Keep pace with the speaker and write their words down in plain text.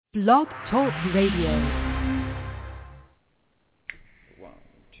Blog Talk Radio.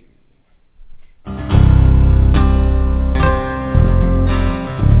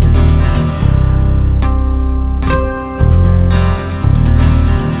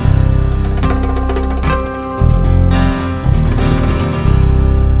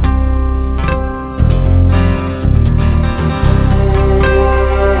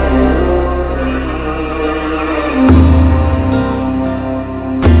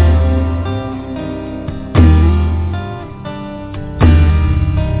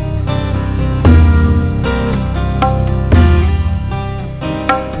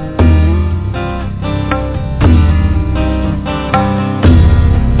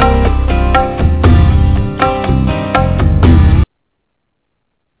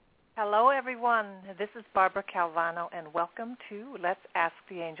 This is Barbara Calvano, and welcome to Let's Ask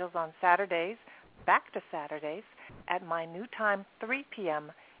the Angels on Saturdays, back to Saturdays, at my new time, 3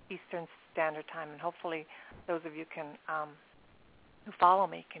 p.m. Eastern Standard Time. And hopefully those of you who follow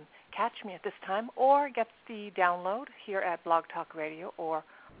me can catch me at this time or get the download here at Blog Talk Radio or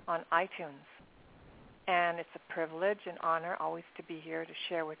on iTunes. And it's a privilege and honor always to be here to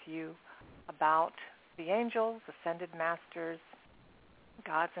share with you about the angels, ascended masters,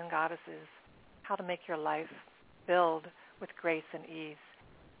 gods and goddesses, how to make your life build with grace and ease.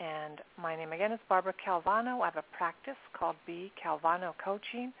 And my name again is Barbara Calvano. I have a practice called B. Calvano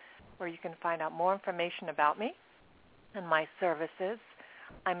Coaching, where you can find out more information about me and my services.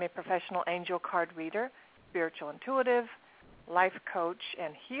 I'm a professional angel card reader, spiritual intuitive, life coach,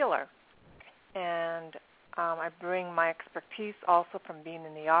 and healer. And I bring my expertise also from being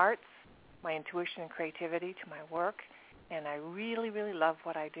in the arts, my intuition and creativity to my work, and I really, really love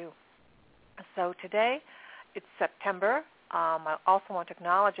what I do. So today, it's September. I also want to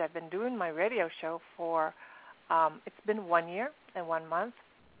acknowledge I've been doing my radio show for, it's been 1 year and 1 month,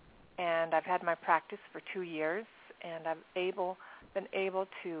 and I've had my practice for 2 years, and I've been able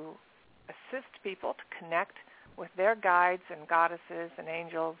to assist people to connect with their guides and goddesses and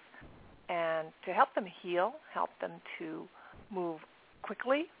angels, and to help them heal, help them to move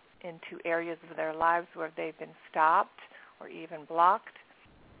quickly into areas of their lives where they've been stopped or even blocked,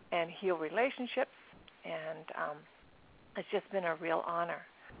 and heal relationships, and it's just been a real honor.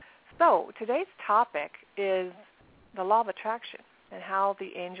 So today's topic is the law of attraction and how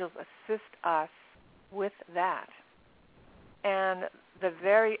the angels assist us with that. And the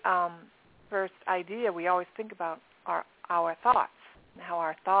very first idea we always think about are our thoughts, and how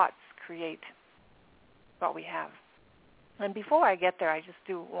our thoughts create what we have. And before I get there, I just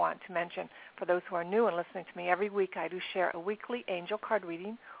do want to mention, for those who are new and listening to me, every week I do share a weekly angel card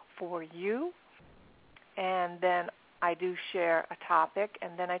reading for you, and then I do share a topic,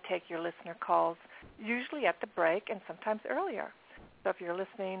 and then I take your listener calls, usually at the break and sometimes earlier. So if you're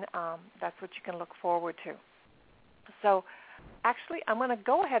listening, that's what you can look forward to. So actually, I'm going to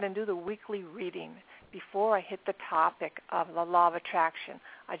go ahead and do the weekly reading before I hit the topic of the law of attraction.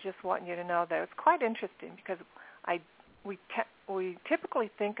 I just want you to know that it's quite interesting because we typically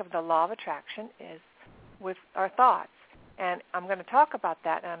think of the law of attraction is with our thoughts. And I'm going to talk about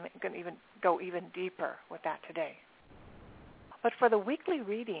that, and I'm going to even go even deeper with that today. But for the weekly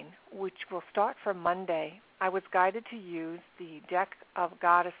reading, which will start for Monday, I was guided to use the deck of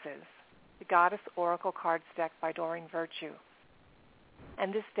goddesses, the Goddess Oracle Cards deck by Doreen Virtue.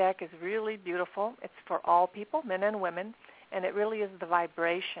 And this deck is really beautiful. It's for all people, men and women, and it really is the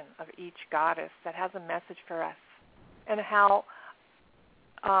vibration of each goddess that has a message for us. And how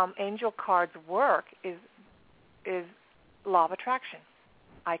angel cards work is law of attraction.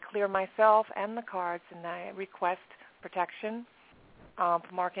 I clear myself and the cards, and I request protection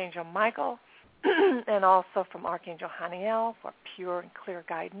from Archangel Michael and also from Archangel Haniel for pure and clear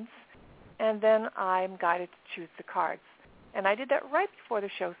guidance. And then I'm guided to choose the cards. And I did that right before the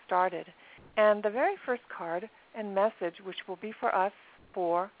show started. And the very first card and message, which will be for us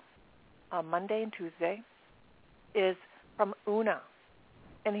for Monday and Tuesday, is from Una.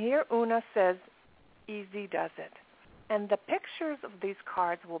 And here Una says, "Easy does it." And the pictures of these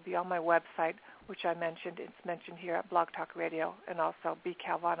cards will be on my website, which I mentioned. It's mentioned here at Blog Talk Radio, and also B.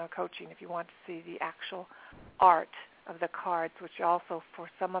 Calvano Coaching if you want to see the actual art of the cards, which also for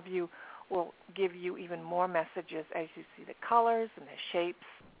some of you will give you even more messages as you see the colors and the shapes.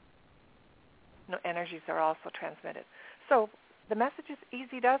 Energies are also transmitted. So the message is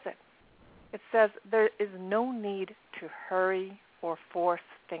easy does it. It says there is no need to hurry or force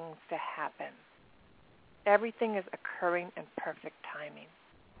things to happen. Everything is occurring in perfect timing.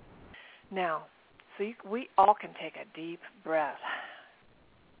 Now, so we all can take a deep breath.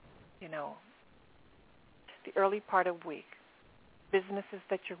 The early part of week, businesses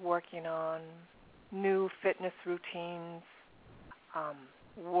that you're working on, new fitness routines,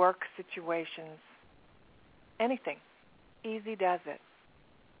 work situations, anything. Easy does it.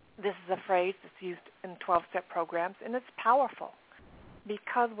 This is a phrase that's used in 12-step programs, and it's powerful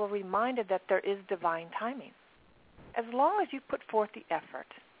because we're reminded that there is divine timing. As long as you put forth the effort,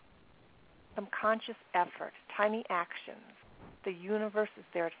 some conscious effort, tiny actions, the universe is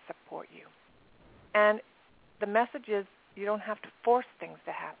there to support you. And the message is you don't have to force things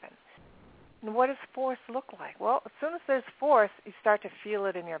to happen. And what does force look like? Well, as soon as there's force, you start to feel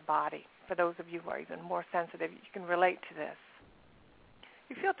it in your body. For those of you who are even more sensitive, you can relate to this.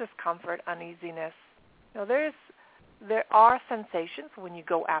 You feel discomfort, uneasiness. There are sensations when you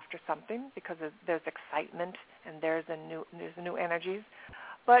go after something because there's excitement and there's new energies.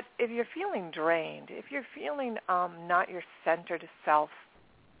 But if you're feeling drained, if you're feeling not your centered self,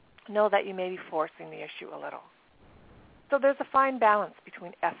 know that you may be forcing the issue a little. So there's a fine balance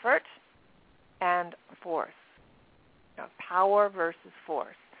between effort and force. Power versus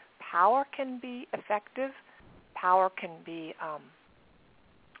force. Power can be effective. Power can be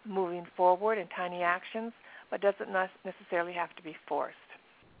moving forward in tiny actions, but doesn't necessarily have to be forced.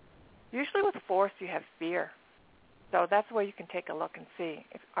 Usually with force, you have fear. So that's where you can take a look and see,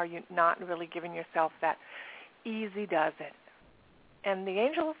 are you not really giving yourself that easy does it? And the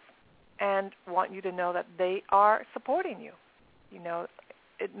angels want you to know that they are supporting you.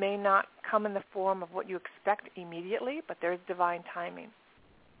 It may not come in the form of what you expect immediately, but there's divine timing.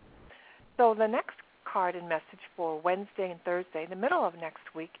 So the next card and message for Wednesday and Thursday, the middle of next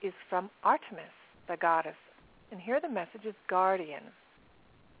week, is from Artemis, the goddess. And here the message is guardian.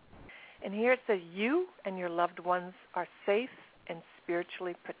 And here it says, you and your loved ones are safe and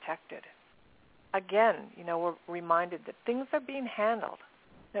spiritually protected. Again, we're reminded that things are being handled.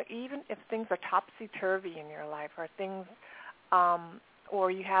 Now, even if things are topsy-turvy in your life, or things,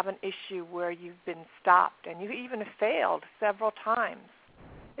 or you have an issue where you've been stopped and you even failed several times,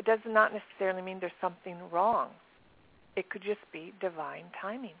 it does not necessarily mean there's something wrong. It could just be divine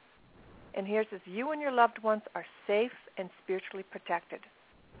timing. And here it says, you and your loved ones are safe and spiritually protected.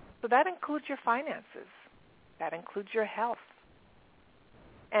 So that includes your finances. That includes your health.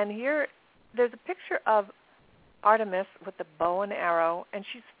 And here, there's a picture of Artemis with the bow and arrow, and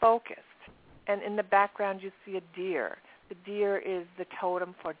she's focused. And in the background, you see a deer. The deer is the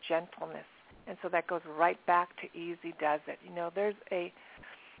totem for gentleness. And so that goes right back to easy does it. There's a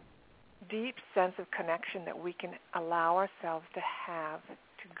deep sense of connection that we can allow ourselves to have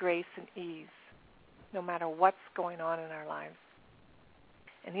to grace and ease, no matter what's going on in our lives.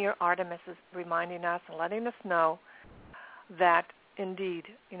 And here Artemis is reminding us and letting us know that, indeed,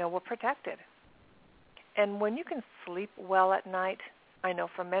 we're protected. And when you can sleep well at night, I know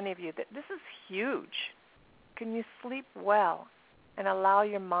for many of you that this is huge. Can you sleep well and allow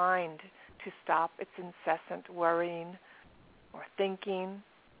your mind to stop its incessant worrying or thinking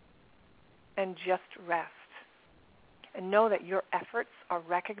and just rest? And know that your efforts are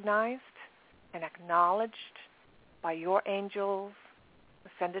recognized and acknowledged by your angels,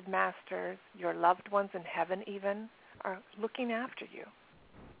 ascended masters, your loved ones in heaven even, are looking after you.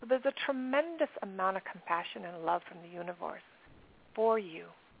 So there's a tremendous amount of compassion and love from the universe for you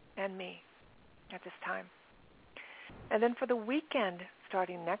and me at this time. And then for the weekend,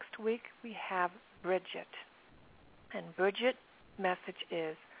 starting next week, we have Bridget. And Bridget's message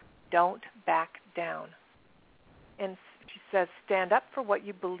is, don't back down. And she says, stand up for what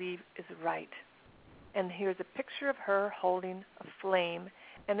you believe is right. And here's a picture of her holding a flame,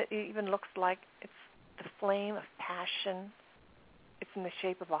 and it even looks like it's the flame of passion. It's in the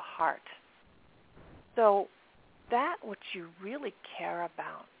shape of a heart. So that which you really care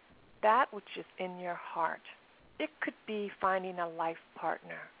about, that which is in your heart, it could be finding a life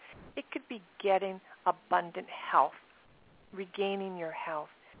partner. It could be getting abundant health, regaining your health.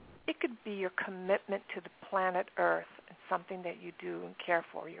 It could be your commitment to the planet Earth and something that you do and care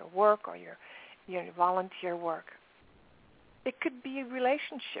for, your work or your volunteer work. It could be a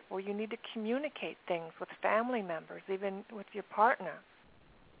relationship where you need to communicate things with family members, even with your partner,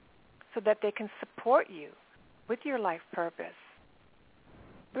 so that they can support you with your life purpose.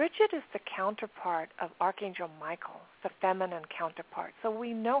 Bridget is the counterpart of Archangel Michael, the feminine counterpart. So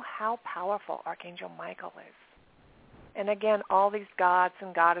we know how powerful Archangel Michael is. And again, all these gods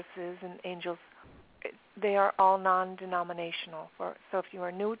and goddesses and angels, they are all non-denominational. So if you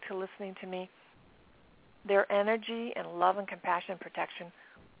are new to listening to me, their energy and love and compassion and protection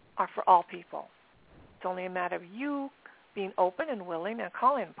are for all people. It's only a matter of you being open and willing and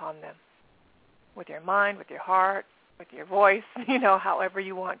calling upon them with your mind, with your heart, with your voice, however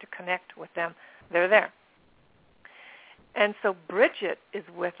you want to connect with them. They're there. And so Bridget is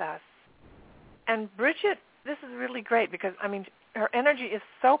with us. And Bridget, this is really great because, her energy is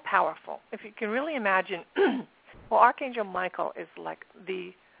so powerful. If you can really imagine, well, Archangel Michael is like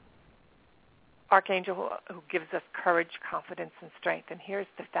the archangel who gives us courage, confidence, and strength. And here's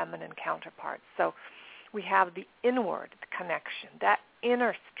the feminine counterpart. So we have the inward connection, that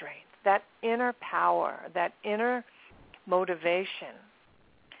inner strength, that inner power, that inner motivation.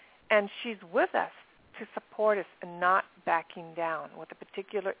 And she's with us to support us and not backing down with a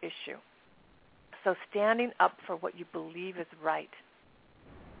particular issue. So standing up for what you believe is right.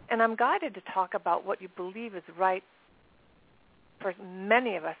 And I'm guided to talk about what you believe is right for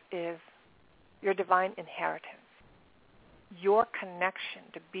many of us is your divine inheritance, your connection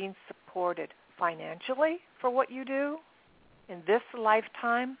to being supported financially for what you do in this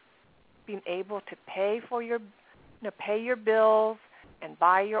lifetime, being able to pay your bills and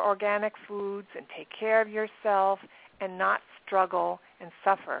buy your organic foods and take care of yourself and not struggle and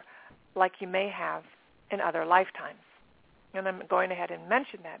suffer like you may have in other lifetimes. And I'm going ahead and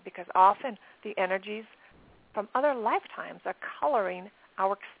mention that because often the energies from other lifetimes are coloring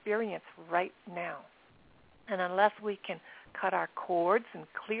our experience right now. And unless we can cut our cords and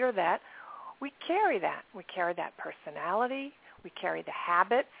clear that, we carry that. We carry that personality, we carry the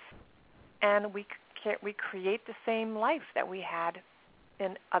habits, and we create the same life that we had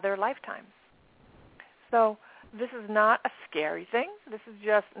in other lifetimes. So this is not a scary thing. This is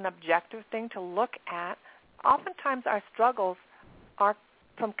just an objective thing to look at. Oftentimes our struggles are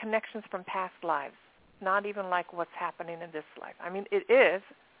from connections from past lives, not even like what's happening in this life. It is,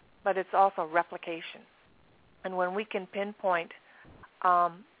 but it's also replication. And when we can pinpoint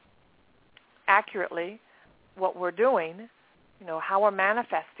accurately what we're doing, how we're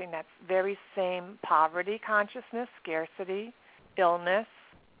manifesting that very same poverty consciousness, scarcity, illness,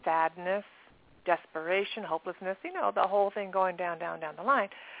 sadness, desperation, hopelessness, the whole thing going down the line.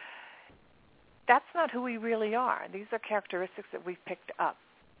 That's not who we really are. These are characteristics that we've picked up.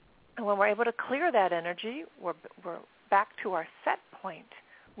 And when we're able to clear that energy, we're back to our set point,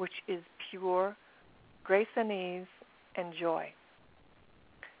 which is pure grace and ease and joy.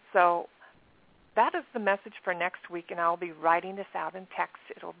 So that is the message for next week, and I'll be writing this out in text.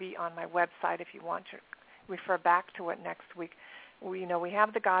 It'll be on my website if you want to refer back to it next week. We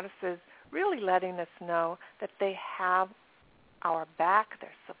have the goddesses really letting us know that they have our back. They're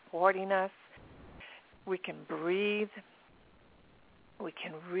supporting us. We can breathe. We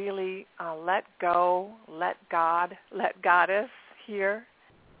can really let go, let God, let Goddess here,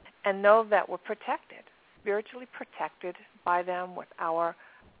 and know that we're protected, spiritually protected by them with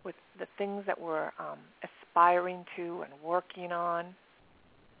the things that we're aspiring to and working on,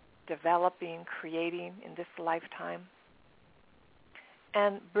 developing, creating in this lifetime.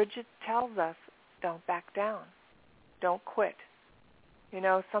 And Bridget tells us, don't back down. Don't quit.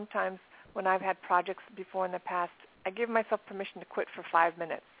 Sometimes when I've had projects before in the past, I give myself permission to quit for 5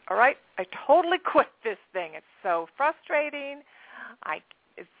 minutes. All right? I totally quit this thing. It's so frustrating. I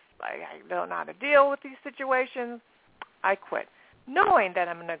don't know how to deal with these situations. I quit, knowing that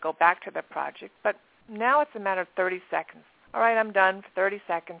I'm going to go back to the project. But now it's a matter of 30 seconds. All right, I'm done for 30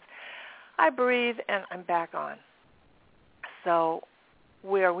 seconds. I breathe, and I'm back on. So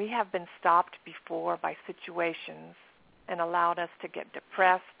where we have been stopped before by situations and allowed us to get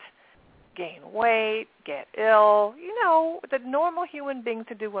depressed, gain weight, get ill, the normal human being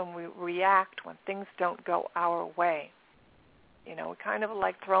to do when we react when things don't go our way. We kind of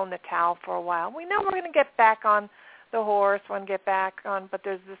like throwing the towel for a while. We know we're going to get back on the horse, we're going to get back on, but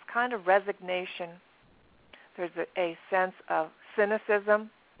there's this kind of resignation. There's a sense of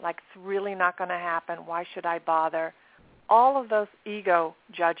cynicism, like it's really not going to happen. Why should I bother? All of those ego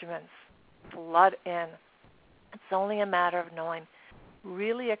judgments flood in. It's only a matter of knowing,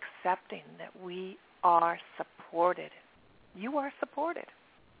 really accepting that we are supported. You are supported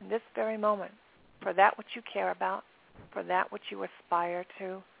in this very moment for that which you care about, for that which you aspire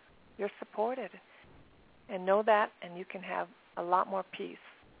to. You're supported. And know that, and you can have a lot more peace.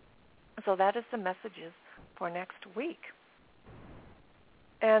 So that is the messages for next week.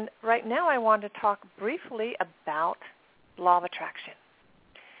 And right now I want to talk briefly about law of attraction.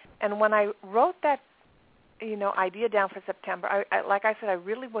 And when I wrote that, idea down for September, I like I said,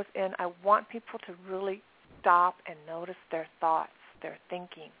 I want people to really stop and notice their thoughts, their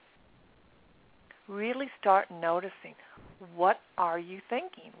thinking. Really start noticing, what are you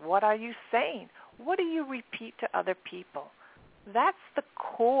thinking? What are you saying? What do you repeat to other people? That's the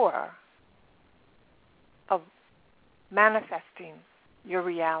core of manifesting your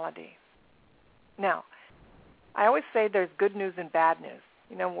reality. Now, I always say there's good news and bad news,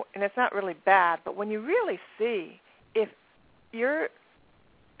 and it's not really bad, but when you really see if you're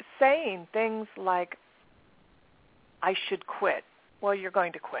saying things like, I should quit, well, you're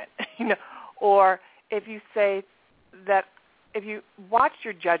going to quit. Or if you say that, if you watch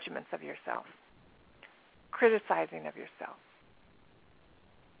your judgments of yourself, criticizing of yourself,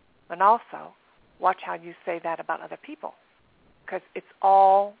 and also watch how you say that about other people, because it's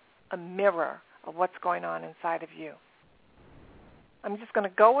all a mirror of what's going on inside of you. I'm just going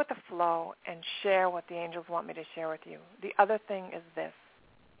to go with the flow and share what the angels want me to share with you. The other thing is this.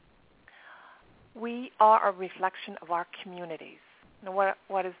 We are a reflection of our communities. Now,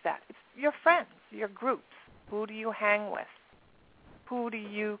 what is that? It's your friends, your groups. Who do you hang with? Who do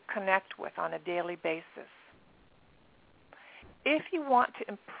you connect with on a daily basis? If you want to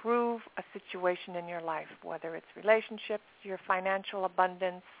improve a situation in your life, whether it's relationships, your financial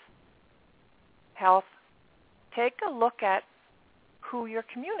abundance, health, take a look at who your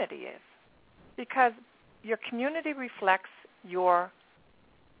community is, because your community reflects your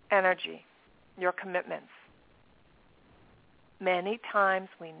energy, your commitments. Many times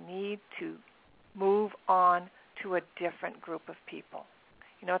we need to move on to a different group of people.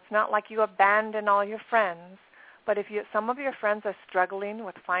 It's not like you abandon all your friends, but if some of your friends are struggling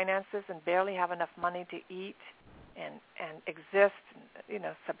with finances and barely have enough money to eat and exist,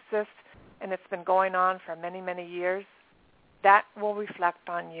 subsist, and it's been going on for many, many years, that will reflect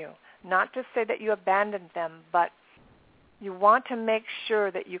on you. Not to say that you abandoned them, but you want to make sure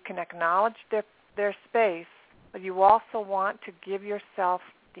that you can acknowledge their space, but you also want to give yourself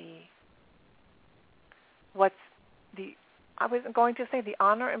the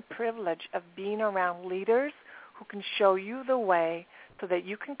honor and privilege of being around leaders who can show you the way so that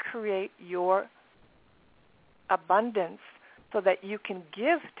you can create your abundance, so that you can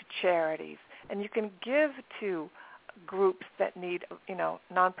give to charities and you can give to groups that need,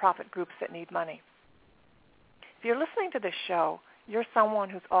 nonprofit groups that need money. If you're listening to this show, you're someone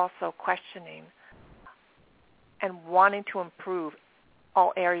who's also questioning and wanting to improve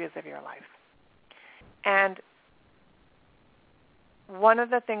all areas of your life. And one of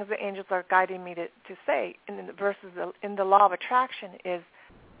the things the angels are guiding me to say in the verses in the law of attraction is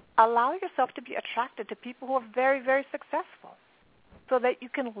allow yourself to be attracted to people who are very, very successful so that you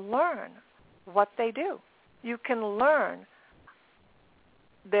can learn what they do. You can learn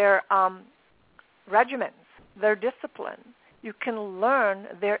their regimens, their discipline. You can learn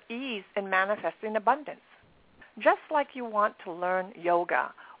their ease in manifesting abundance. Just like you want to learn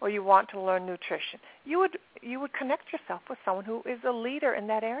yoga or you want to learn nutrition, you would connect yourself with someone who is a leader in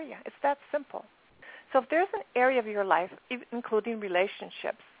that area. It's that simple. So if there's an area of your life, including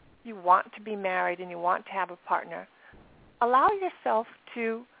relationships, you want to be married and you want to have a partner, allow yourself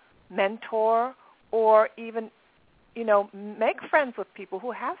to mentor or even, make friends with people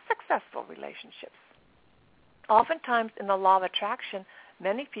who have successful relationships. Oftentimes in the law of attraction,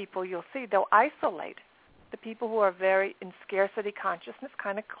 many people you'll see, they'll isolate. The people who are very in scarcity consciousness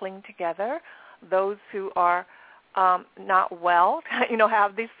kind of cling together. Those who are not well,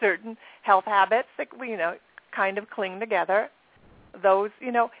 have these certain health habits that, kind of cling together. Those,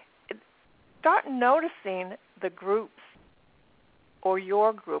 start noticing the groups or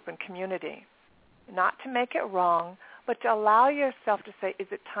your group and community. Not to make it wrong, but to allow yourself to say, is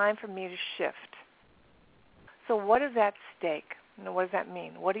it time for me to shift? So what is at stake? What does that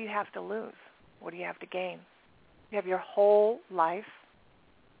mean? What do you have to lose? What do you have to gain? You have your whole life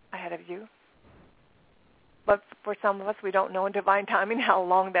ahead of you. But for some of us, we don't know in divine timing how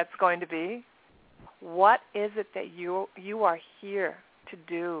long that's going to be. What is it that you are here to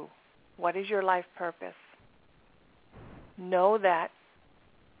do? What is your life purpose? Know that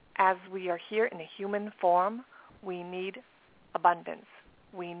as we are here in a human form, we need abundance.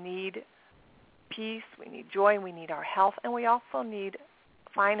 We need peace. We need joy. We need our health. And we also need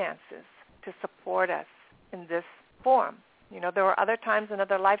finances to support us in this form. There were other times in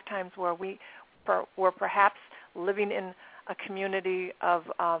other lifetimes where we were perhaps living in a community of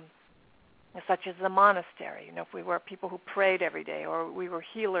such as the monastery. If we were people who prayed every day, or we were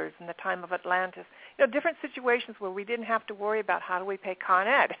healers in the time of Atlantis. Different situations where we didn't have to worry about how do we pay Con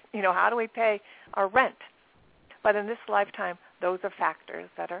Ed, how do we pay our rent. But in this lifetime, those are factors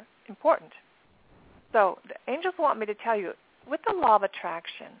that are important. So the angels want me to tell you, with the law of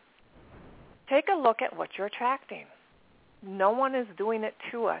attraction, take a look at what you're attracting. No one is doing it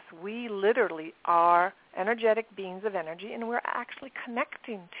to us. We literally are energetic beings of energy, and we're actually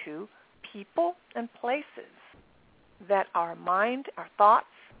connecting to people and places that our mind, our thoughts,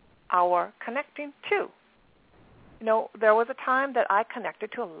 are connecting to. There was a time that I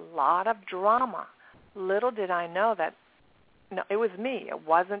connected to a lot of drama. Little did I know that it was me. It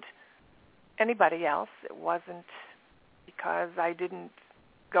wasn't anybody else. It wasn't because I didn't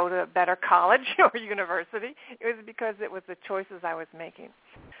go to a better college or university. It was because it was the choices I was making.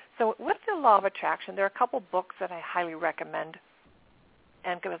 So with the law of attraction, there are a couple books that I highly recommend.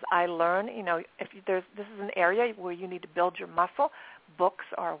 And because I learn, this is an area where you need to build your muscle, books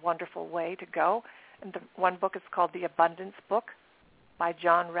are a wonderful way to go. And the one book is called The Abundance Book by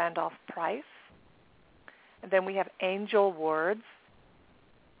John Randolph Price. And then we have Angel Words,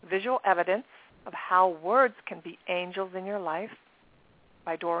 Visual Evidence of How Words Can Be Angels in Your Life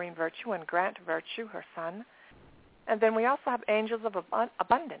by Doreen Virtue and Grant Virtue, her son. And then we also have Angels of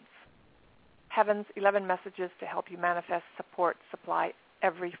Abundance, Heaven's 11 Messages to Help You Manifest, Support, Supply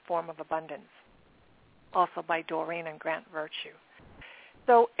Every Form of Abundance, also by Doreen and Grant Virtue.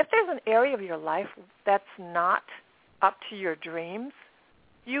 So if there's an area of your life that's not up to your dreams,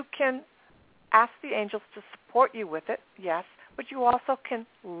 you can ask the angels to support you with it, yes, but you also can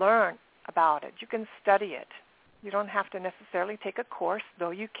learn about it. You can study it. You don't have to necessarily take a course, though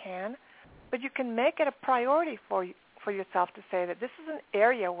you can, but you can make it a priority for yourself to say that this is an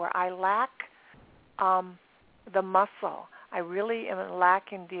area where I lack the muscle. I really am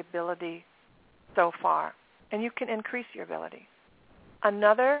lacking the ability so far, and you can increase your ability.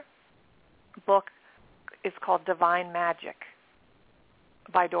 Another book is called Divine Magic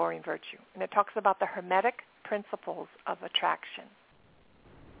by Doreen Virtue, and it talks about the Hermetic principles of attraction,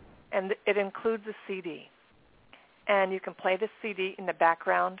 and it includes a CD. And you can play the CD in the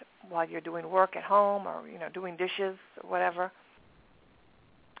background while you're doing work at home or, doing dishes or whatever.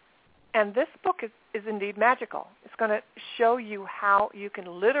 And this book is indeed magical. It's going to show you how you can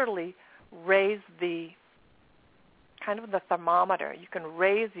literally raise the thermometer. You can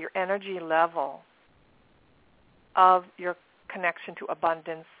raise your energy level of your connection to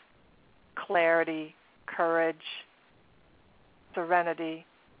abundance, clarity, courage, serenity,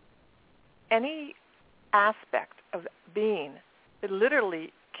 any aspect of being that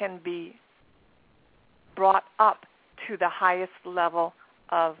literally can be brought up to the highest level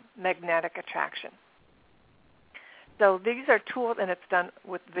of magnetic attraction. So these are tools, and it's done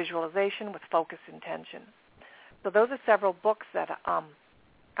with visualization, with focus intention. So those are several books that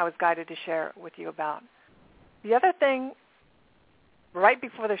I was guided to share with you about. The other thing, right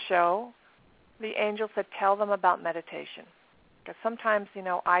before the show, the angel said, tell them about meditation. Because sometimes,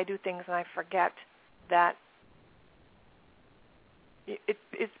 I do things and I forget that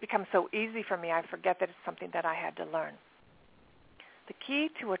it's become so easy for me, I forget that it's something that I had to learn. The key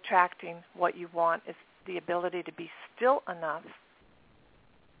to attracting what you want is the ability to be still enough,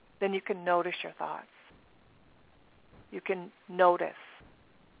 then you can notice your thoughts. You can notice.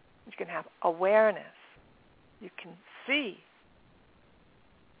 You can have awareness. You can see.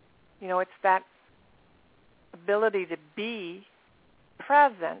 It's that ability to be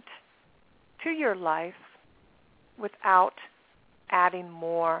present to your life without adding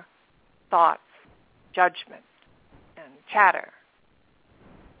more thoughts, judgment, and chatter.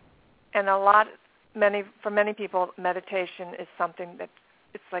 And for many people, meditation is something that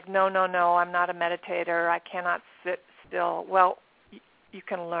it's like, no, I'm not a meditator. I cannot sit still. Well, you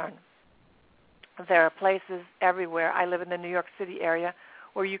can learn. There are places everywhere. I live in the New York City area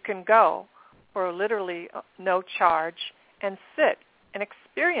where you can go for literally no charge and sit and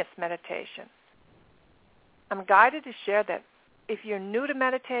experience meditation. I'm guided to share that if you're new to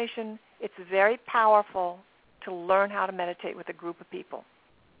meditation, it's very powerful to learn how to meditate with a group of people,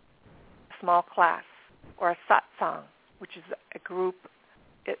 a small class, or a satsang, which is a group.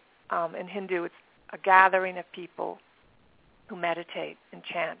 In Hindu, it's a gathering of people who meditate and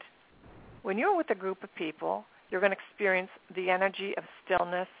chant. When you're with a group of people, you're going to experience the energy of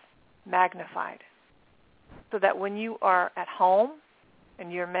stillness magnified, so that when you are at home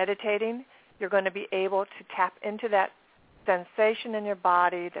and you're meditating, you're going to be able to tap into that sensation in your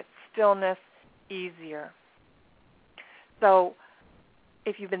body, that stillness, easier. So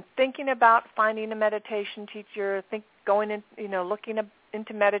if you've been thinking about finding a meditation teacher, looking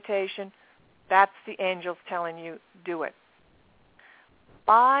into meditation, that's the angels telling you, do it.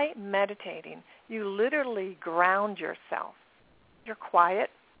 By meditating, you literally ground yourself. You're quiet.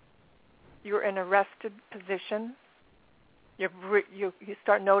 You're in a rested position. You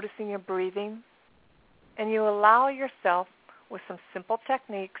start noticing your breathing. And you allow yourself, with some simple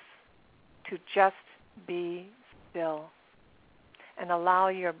techniques, to just be still. And allow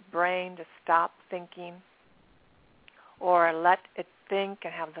your brain to stop thinking, or let it think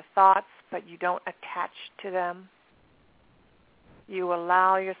and have the thoughts, but you don't attach to them. You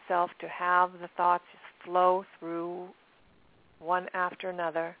allow yourself to have the thoughts just flow through one after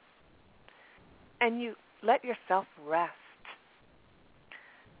another. And you let yourself rest,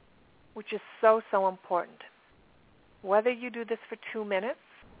 which is so, so important. Whether you do this for 2 minutes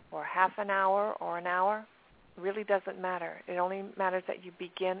or half an hour or an hour really doesn't matter. It only matters that you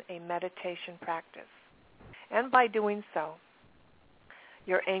begin a meditation practice. And by doing so,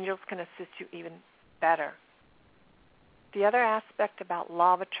 your angels can assist you even better. The other aspect about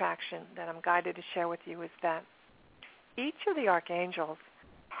law of attraction that I'm guided to share with you is that each of the archangels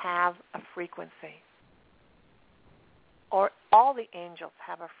have a frequency, or all the angels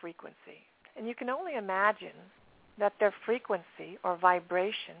have a frequency. And you can only imagine that their frequency or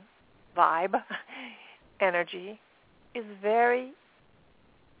vibration, vibe, energy, is very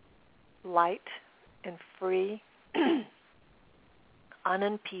light and free,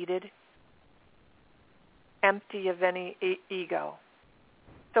 unimpeded, empty of any ego.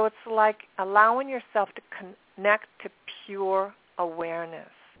 So it's like allowing yourself to connect to pure awareness.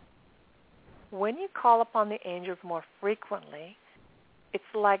 When you call upon the angels more frequently, it's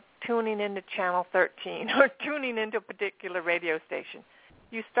like tuning into Channel 13 or tuning into a particular radio station.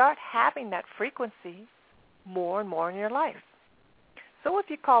 You start having that frequency more and more in your life. So if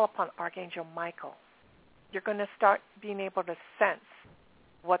you call upon Archangel Michael, you're going to start being able to sense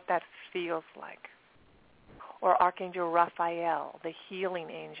what that feels like. Or Archangel Raphael, the healing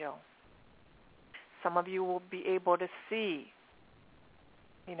angel. Some of you will be able to see,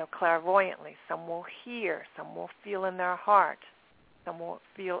 clairvoyantly. Some will hear. Some will feel in their heart. Some will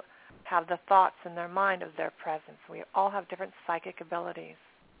have the thoughts in their mind of their presence. We all have different psychic abilities.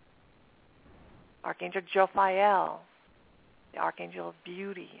 Archangel Jophiel, the archangel of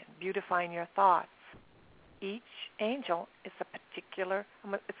beauty and beautifying your thoughts. Each angel is a particular,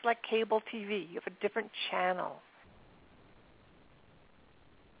 it's like cable TV. You have a different channel.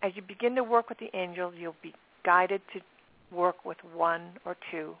 As you begin to work with the angels, you'll be guided to work with one or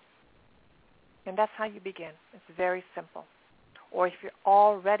two. And that's how you begin. It's very simple. Or if you're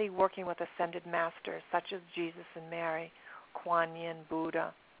already working with ascended masters, such as Jesus and Mary, Kuan Yin,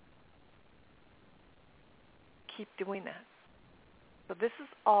 Buddha, keep doing that. So this is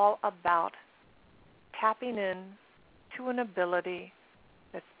all about tapping in to an ability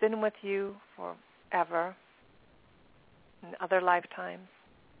that's been with you forever, in other lifetimes,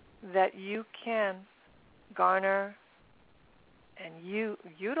 that you can garner and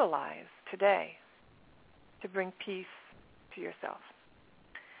utilize today to bring peace to yourself.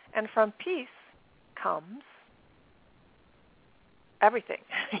 And from peace comes everything.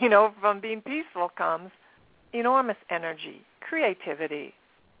 From being peaceful comes enormous energy, creativity,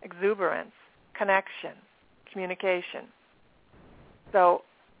 exuberance, connection, communication. So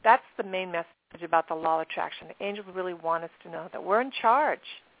that's the main message about the law of attraction. The angels really want us to know that we're in charge.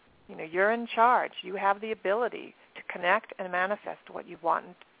 You're in charge. You have the ability to connect and manifest what you want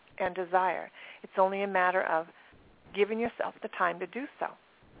and desire. It's only a matter of giving yourself the time to do so,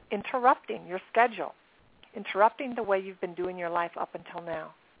 interrupting your schedule, interrupting the way you've been doing your life up until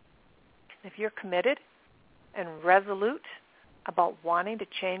now. If you're committed and resolute about wanting to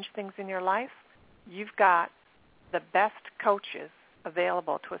change things in your life, you've got the best coaches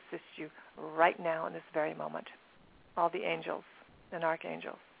available to assist you right now in this very moment, all the angels and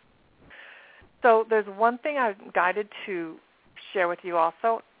archangels. So there's one thing I'm guided to share with you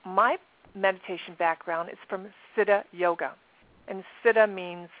also. My meditation background is from Siddha Yoga. And Siddha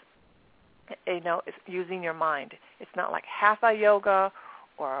means, it's using your mind. It's not like Hatha Yoga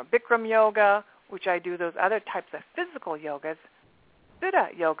or Bikram Yoga, which I do those other types of physical yogas.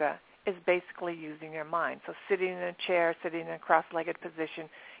 Siddha Yoga is basically using your mind. So sitting in a chair, sitting in a cross-legged position,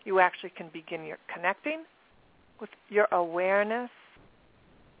 you actually can begin your connecting with your awareness,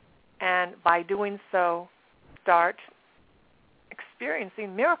 and by doing so, start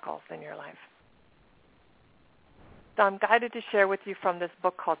experiencing miracles in your life. So I'm guided to share with you from this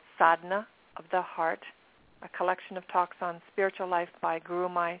book called Sadhana of the Heart, a collection of talks on spiritual life by Guru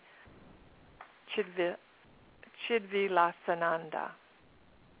Mai Chidvilasananda.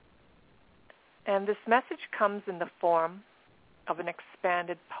 And this message comes in the form of an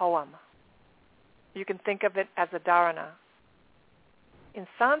expanded poem. You can think of it as a dharana. In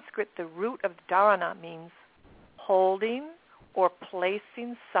Sanskrit, the root of dharana means holding or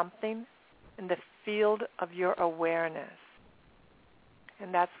placing something in the field of your awareness.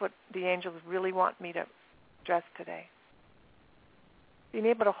 And that's what the angels really want me to address today. Being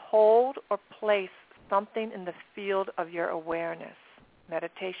able to hold or place something in the field of your awareness.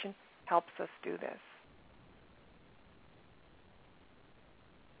 Meditation helps us do this.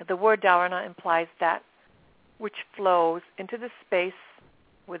 The word dharana implies that which flows into the space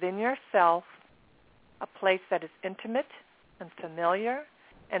within yourself, a place that is intimate and familiar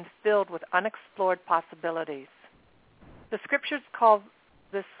and filled with unexplored possibilities. The scriptures call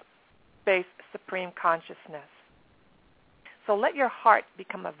this space supreme consciousness. So let your heart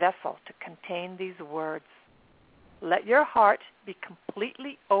become a vessel to contain these words. Let your heart be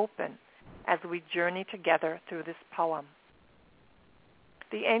completely open as we journey together through this poem.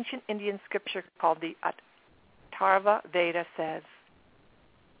 The ancient Indian scripture called the Atharva Veda says,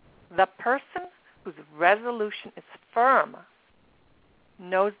 "The person whose resolution is firm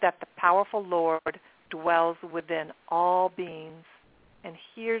knows that the powerful Lord dwells within all beings and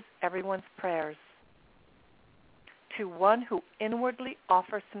hears everyone's prayers. To one who inwardly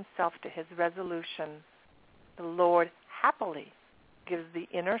offers himself to his resolution, the Lord happily gives the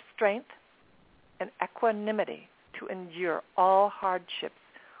inner strength and equanimity to endure all hardships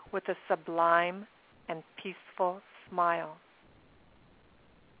with a sublime and peaceful smile.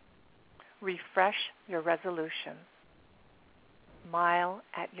 Refresh your resolution. Smile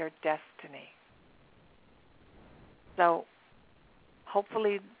at your destiny." So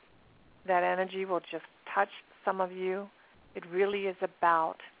hopefully that energy will just touch some of you. It really is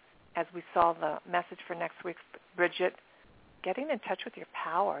about, as we saw the message for next week, Bridget, getting in touch with your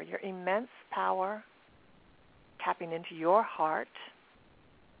power, your immense power, tapping into your heart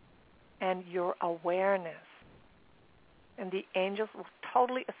and your awareness. And the angels will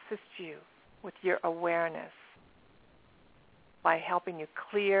totally assist you with your awareness by helping you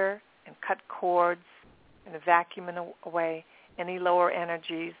clear and cut cords and vacuum away any lower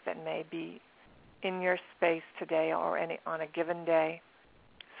energies that may be in your space today or on a given day,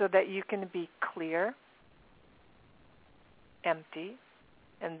 so that you can be clear, empty,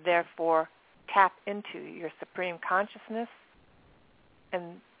 and therefore tap into your supreme consciousness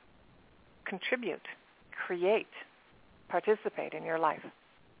and contribute, create, participate in your life.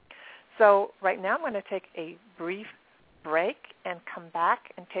 So right now I'm going to take a brief break and come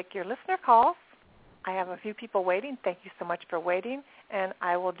back and take your listener calls. I have a few people waiting. Thank you so much for waiting, and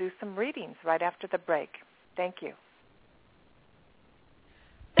I will do some readings right after the break. Thank you.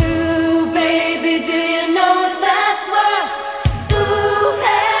 Ooh, baby, do you know that's what? Ooh,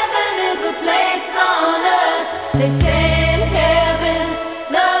 heaven is a place on earth. They say in heaven,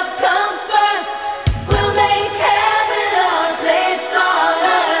 love comes first. We'll make heaven our place on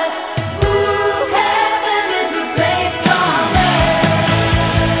earth. Ooh, heaven is a place on earth.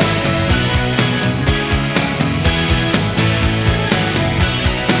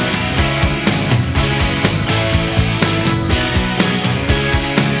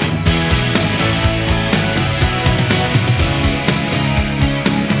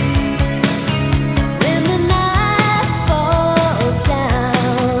 When the night falls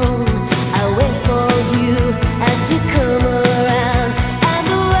down, I wait for you as you come around, and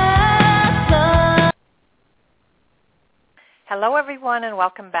the world's Hello, everyone, and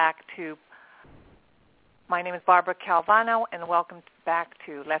welcome back to, my name is Barbara Calvano, and welcome back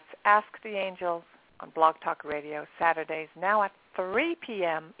to Let's Ask the Angels on Blog Talk Radio, Saturdays, now at 3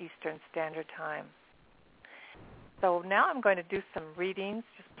 p.m. Eastern Standard Time. So now I'm going to do some readings.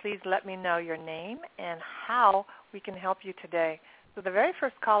 Just please let me know your name and how we can help you today. So the very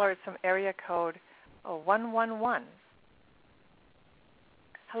first caller is from area code 111.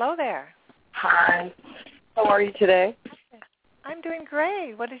 Hello there. Hi. How are you today? I'm doing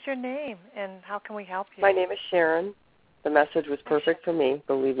great. What is your name, and how can we help you? My name is Sharon. The message was perfect for me,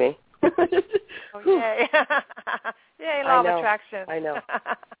 believe me. Oh, yay. Yay, law of attraction. I know.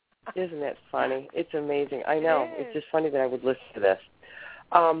 Isn't it funny? It's amazing. I know. It's just funny that I would listen to this.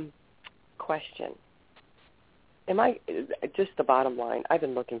 Question. Just the bottom line, I've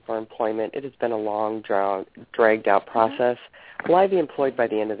been looking for employment. It has been a long, dragged-out process. Will I be employed by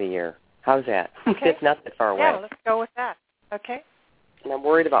the end of the year? How's that? Okay. It's not that far away. Yeah, let's go with that. Okay. And I'm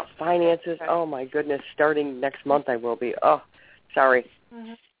worried about finances. Okay. Oh, my goodness. Starting next month I will be. Oh, sorry.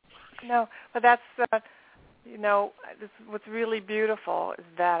 Mm-hmm. No, but that's, what's really beautiful is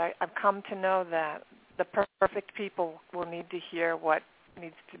that I've come to know that the perfect people will need to hear what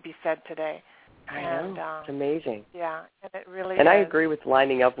needs to be said today. I know. It's amazing. Yeah, and it really And is. I agree with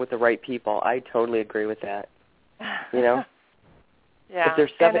lining up with the right people. I totally agree with that. You know? Yeah. If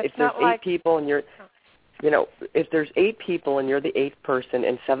there's eight people and you're, if there's 8 people and you're the 8th person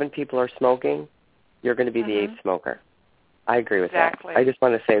and 7 people are smoking, you're going to be the 8th smoker. I agree with that. I just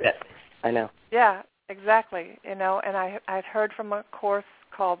want to say that. I know. Yeah, exactly. And I've heard from a course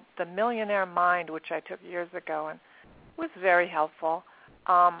called The Millionaire Mind, which I took years ago, and it was very helpful.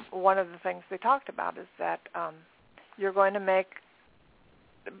 One of the things they talked about is that you're going to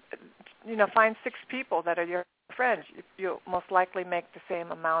find 6 people that are your friends. You'll most likely make the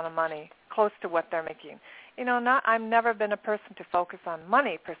same amount of money, close to what they're making. I've never been a person to focus on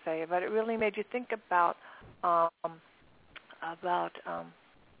money per se, but it really made you think about I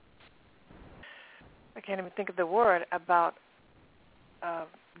can't even think of the word, about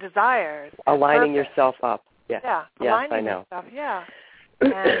desires. Aligning purpose. yourself up. Yeah. Yeah. Yes, aligning I know. yourself. Yeah.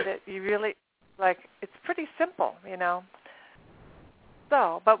 And you really, it's pretty simple,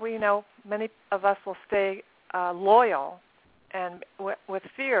 So, but many of us will stay loyal and with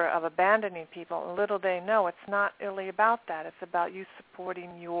fear of abandoning people. And little they know, it's not really about that. It's about you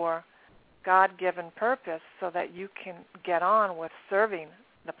supporting your God-given purpose so that you can get on with serving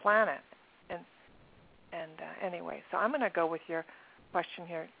the planet. And anyway, so I'm going to go with your question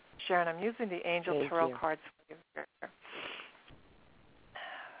here, Sharon. I'm using the Angel Tarot cards for you.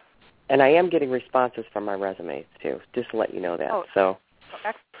 And I am getting responses from my resumes, too, just to let you know that. Excellent.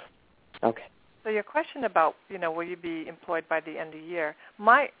 Okay. So your question about, will you be employed by the end of the year,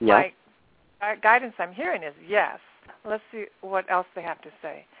 my guidance I'm hearing is yes. Let's see what else they have to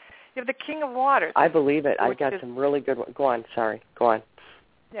say. You have the King of Waters. I believe it. I've got some really good ones. Go on. Sorry. Go on.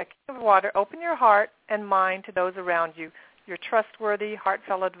 Yeah, King of Water. Open your heart and mind to those around you. Your trustworthy,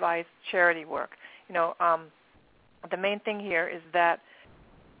 heartfelt advice, charity work. The main thing here is that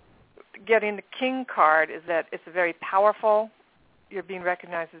getting the King card is that it's very powerful. You're being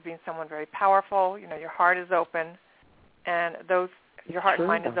recognized as being someone very powerful. Your heart is open, and your heart and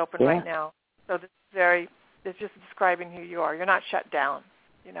mind is open right now. So this is it's just describing who you are. You're not shut down,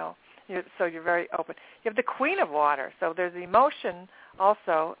 so you're very open. You have the Queen of Water. So there's emotion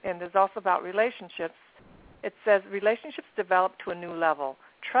also, and there's also about relationships. It says relationships develop to a new level.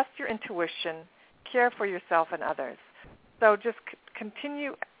 Trust your intuition. Care for yourself and others. So just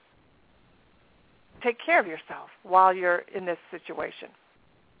continue. Take care of yourself while you're in this situation.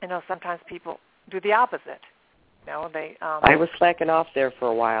 Sometimes people do the opposite. I was slacking off there for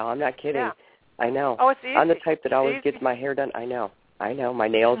a while. I'm not kidding. Yeah. I know. Oh, it's easy. I'm the type that always gets my hair done. I know. My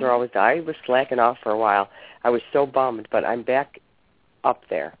nails are always done. I was slacking off for a while. I was so bummed, but I'm back up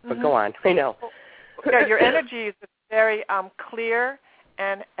there. But go on. I know. Yeah, your energy is very clear,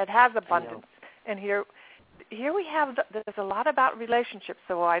 and it has abundance. And here we have, there's a lot about relationships.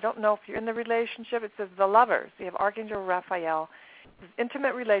 So I don't know if you're in the relationship. It says the lovers. You have Archangel Raphael. It says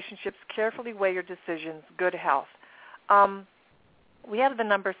intimate relationships, carefully weigh your decisions, good health. We have the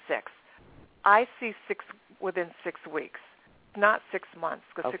number 6. I see 6 within 6 weeks, not 6 months,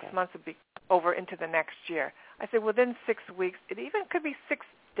 because 6 months would be over into the next year. I say within 6 weeks. It even could be 6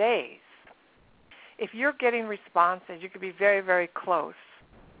 days. If you're getting responses, you could be very, very close.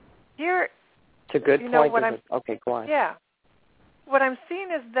 Here, it's a good point. Okay, go on. Yeah. What I'm seeing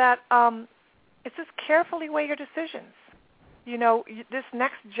is that it says carefully weigh your decisions. This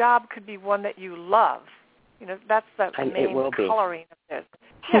next job could be one that you love. That's the main coloring of this.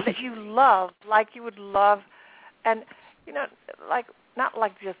 Yeah, that you love, like you would love, and, not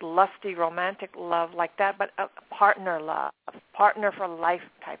like just lusty, romantic love like that, but a partner love, a partner for life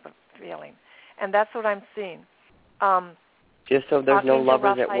type of feeling. And that's what I'm seeing. Just so there's no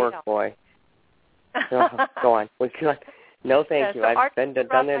lovers at work, boy. Go on. No, thank you. I've been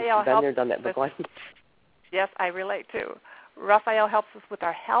done that. But go on. Yes, I relate too. Raphael helps us with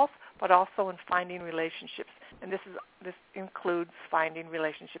our health, but also in finding relationships. And this includes finding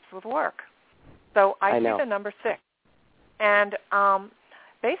relationships with work. So I see the number 6. And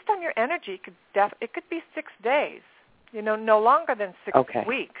based on your energy, it could be 6 days, no longer than 6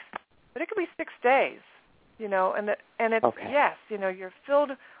 weeks. But it could be 6 days, and it's, yes, you're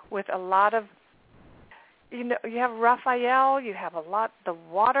filled with a lot of, you have Raphael, you have a lot, the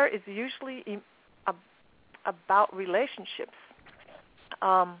water is usually about relationships.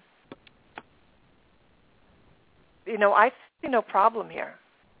 I see no problem here.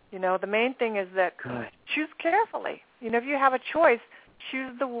 The main thing is that choose carefully. If you have a choice,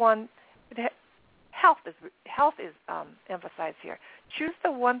 choose the one. Health is emphasized here. Choose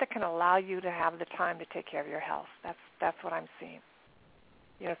the one that can allow you to have the time to take care of your health. That's what I'm seeing.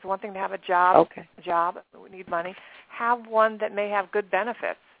 It's one thing to have a job. We need money. Have one that may have good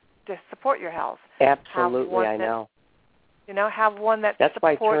benefits to support your health. Absolutely, I know. Have one that That's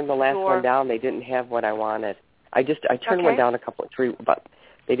supports why I turned the last one down. They didn't have what I wanted. I turned one down but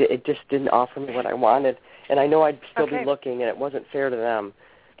it just didn't offer me what I wanted. And I know I'd still be looking, and it wasn't fair to them.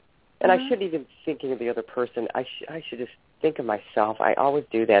 And I shouldn't even be thinking of the other person. I should just think of myself. I always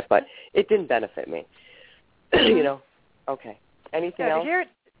do that, but it didn't benefit me. Okay. Anything else? Here,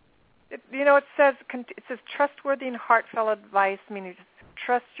 it says trustworthy and heartfelt advice, meaning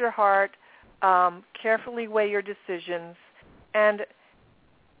trust your heart, carefully weigh your decisions, and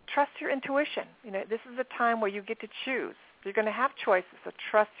trust your intuition. This is a time where you get to choose. You're going to have choices, so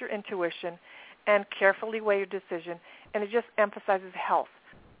trust your intuition and carefully weigh your decision. And it just emphasizes health.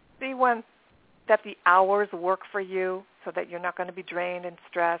 See that the hours work for you so that you're not going to be drained and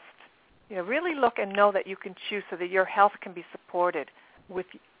stressed. Really look and know that you can choose so that your health can be supported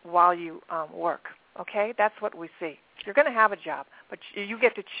while you work. Okay, that's what we see. You're going to have a job, but you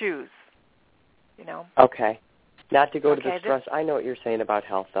get to choose. You know. Okay. Not to go to the stress. I know what you're saying about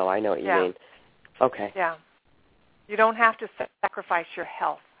health, though. I know what you mean. Okay. Yeah. You don't have to sacrifice your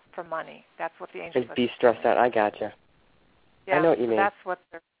health for money. That's what the angels and be stressed out. I gotcha. Yeah, I know what you mean. That's what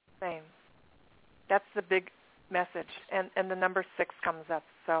they're saying. That's the big message, and the number 6 comes up.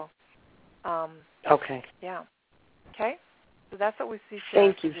 So. Okay. Yeah. Okay. So that's what we see.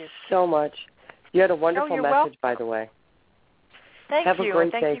 Thank you so much. You had a wonderful message, welcome. by the way. Thank Have you. a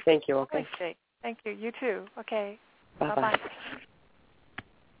great day. Thank you. Okay. Thank you. You too. Okay. Bye-bye.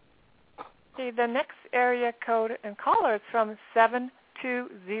 See, the next area code and caller is from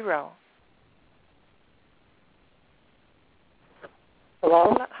 720.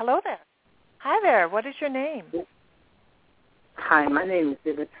 Hello? Hello there. Hi there. What is your name? Hi, my name is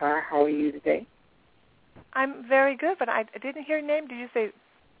Vivitar. How are you today? I'm very good, but I didn't hear your name. Did you say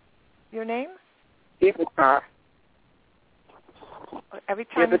your name? Vivitar. Every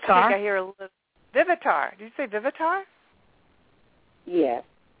time you speak, I hear a little... Vivitar. Did you say Vivitar? Yes.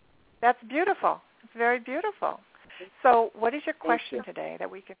 That's beautiful. It's very beautiful. So what is your question today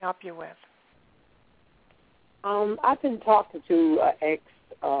that we can help you with? I've been talking to an ex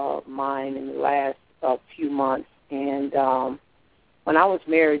of mine in the last few months, and when I was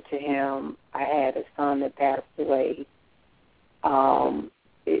married to him, I had a son that passed away.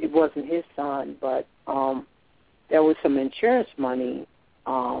 It wasn't his son, but there was some insurance money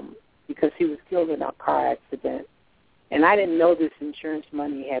because he was killed in a car accident. And I didn't know this insurance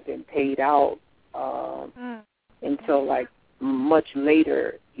money had been paid out until, like, much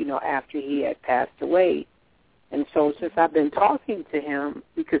later, you know, after he had passed away. And so since I've been talking to him,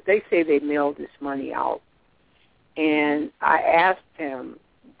 because they say they mailed this money out, and I asked him,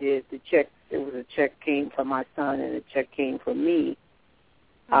 did the check, there was a check came from my son and a check came from me,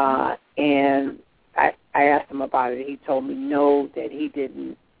 and I asked him about it. He told me no, that he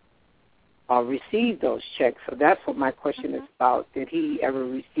didn't receive those checks. So that's what my question is about. Did he ever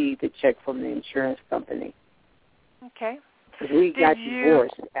receive the check from the insurance company? Okay. Because we got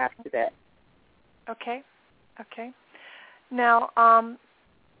divorced after that. Okay. Okay. Now,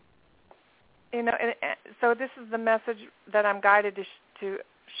 you know, so this is the message that I'm guided to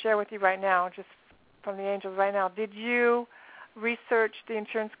share with you right now, just from the angels right now. Did you research the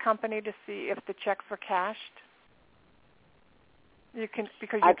insurance company to see if the checks were cashed? You can,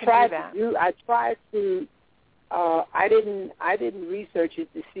 because you can do that. I tried to. I didn't research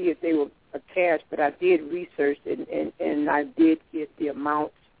it to see if they were cashed, but I did research it, and I did get the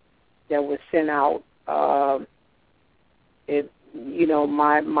amounts that was sent out. You know,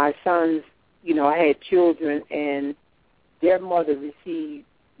 my sons, you know, I had children, and their mother received,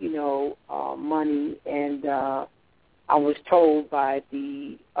 you know, money, and I was told by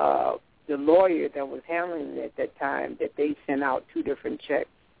the lawyer that was handling it at that time that they sent out 2 different checks.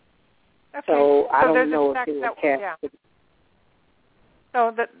 Okay. So I don't know if they were cashed. Yeah.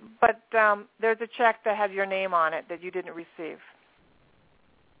 So there's a check that had your name on it that you didn't receive.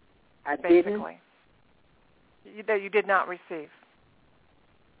 I basically. That you did not receive.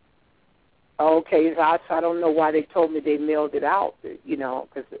 Okay, so I don't know why they told me they mailed it out. You know,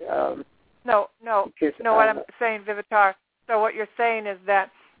 because no. What I'm saying, Vivitar. So what you're saying is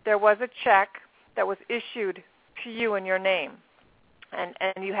that there was a check that was issued to you in your name, and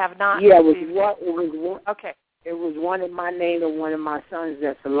you have not. Yeah, received it was one. Okay. It was one in my name and one of my sons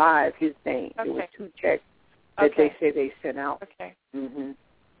that's alive, his name. Okay. It was 2 checks that they say they sent out. Okay. Mhm.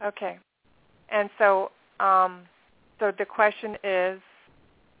 Okay. And so the question is,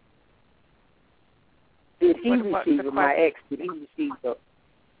 did he receive it? My ex, did he receive the?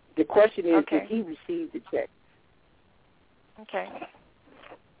 The question is, did he receive the check? Okay.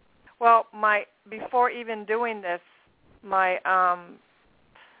 Well, before even doing this, I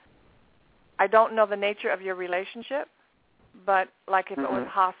don't know the nature of your relationship, but like if it was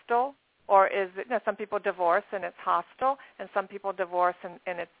hostile, or is it? You know, some people divorce and it's hostile, and some people divorce and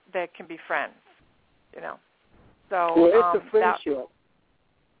they can be friends. You know. So well, it's a friendship.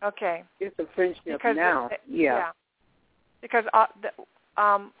 Okay. It's a friendship because now. Yeah. Because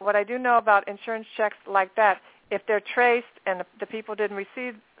what I do know about insurance checks like that, if they're traced and the people didn't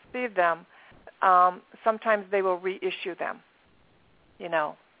receive them, sometimes they will reissue them. You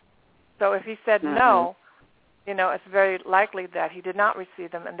know. So if he said no, you know, it's very likely that he did not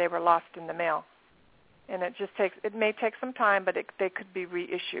receive them and they were lost in the mail. And it may take some time, but they could be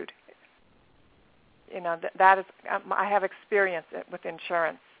reissued. You know, that is, I have experience with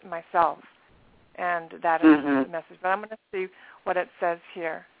insurance myself, and that is the message. But I'm going to see what it says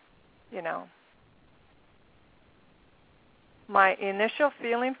here, you know. my initial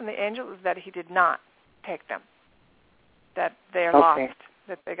feeling from the angel is that he did not take them, that they're okay. lost,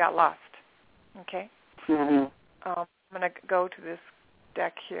 that they got lost. Okay? Mm-hmm. I'm going to go to this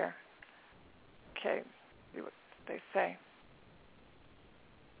deck here. Okay, see what they say.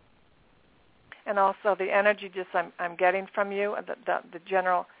 And also the energy just I'm getting from you, the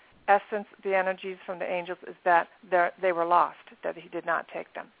general essence, the energies from the angels is that they were lost, that he did not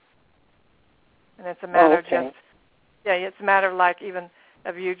take them. And it's a matter of just, it's a matter of like even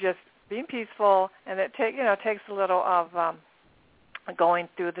of you just being peaceful, and it takes a little of going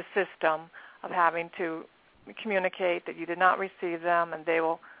through the system of having to communicate that you did not receive them, and they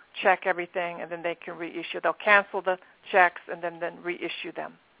will check everything, and then they can reissue. They'll cancel the checks and then reissue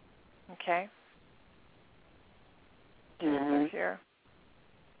them. Okay? Mm-hmm. Here.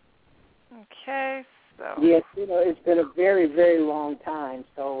 Okay, so. Yes, it's been a very, very long time,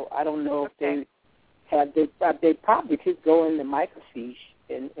 so I don't know if they probably could go into microfiche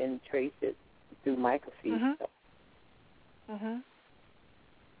and trace it through microfiche. Mm-hmm. So. Mm-hmm.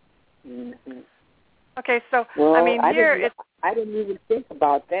 Mm-hmm. Okay, so, well, I mean, here I didn't even think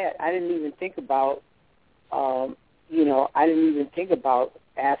about that. I didn't even think about, I didn't even think about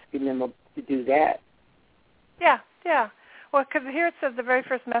asking them to do that. Yeah. Well, because here it says the very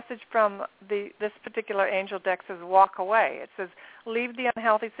first message from this particular angel deck says, walk away. It says, leave the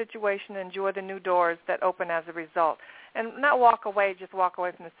unhealthy situation and enjoy the new doors that open as a result. And not walk away, just walk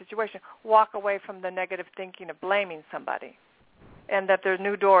away from the situation. Walk away from the negative thinking of blaming somebody, and that there are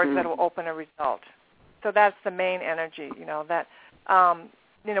new doors that will open a result. So that's the main energy, that,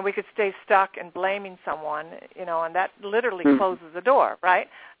 we could stay stuck in blaming someone, and that literally closes the door, right?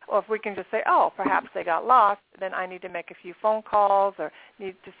 Or if we can just say, perhaps they got lost, then I need to make a few phone calls or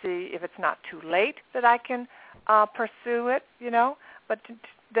need to see if it's not too late that I can pursue it, but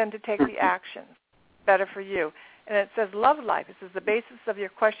then to take the action. Better for you. And it says love life. It says the basis of your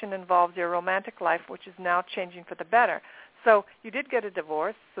question involves your romantic life, which is now changing for the better. So you did get a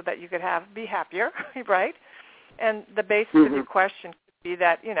divorce so that you could be happier, right? And the basis of your question could be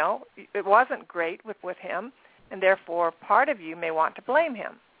that, it wasn't great with him, and therefore part of you may want to blame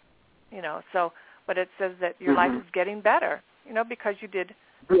him. But it says that your life is getting better, because you did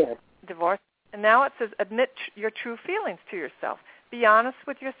divorce. And now it says admit your true feelings to yourself. Be honest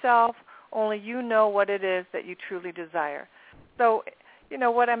with yourself. Only you know what it is that you truly desire. So,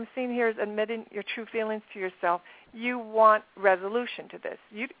 what I'm seeing here is admitting your true feelings to yourself. You want resolution to this.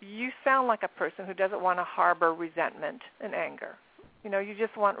 You sound like a person who doesn't want to harbor resentment and anger. You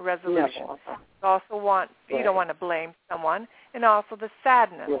just want resolution. You also want, you don't want to blame someone. And also the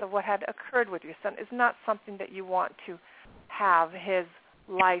sadness of what had occurred with your son is not something that you want to have his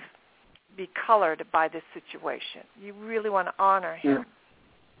life be colored by this situation. You really want to honor him.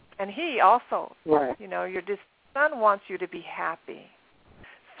 And he also, your son wants you to be happy.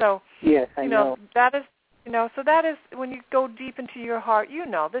 So, I know. That is, so that is when you go deep into your heart,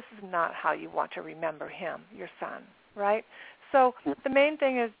 this is not how you want to remember him, your son, right? So the main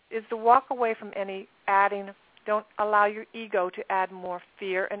thing is to walk away from any adding. Don't allow your ego to add more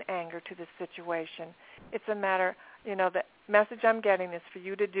fear and anger to this situation. It's a matter, the message I'm getting is for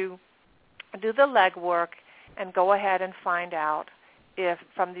you to do the legwork and go ahead and find out if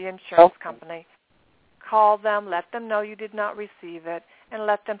from the insurance company, call them, let them know you did not receive it, and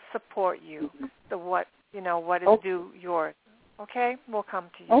let them support you. So what is due yours. Okay? We'll come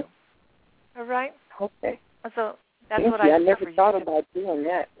to you. All right? Okay. So that's Thank what you. I never thought about doing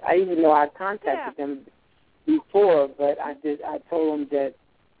that. I even know I contacted them before, but I told them that,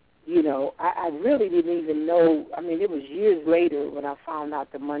 I really didn't even know. I mean, it was years later when I found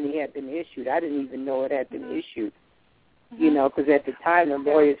out the money had been issued. I didn't even know it had been issued, because at the time the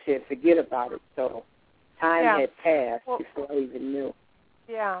lawyer said forget about it. So time had passed before I even knew.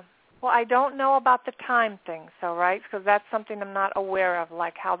 Yeah. Well, I don't know about the time thing, so right, because that's something I'm not aware of,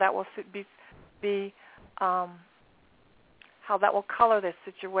 like how that will be how that will color this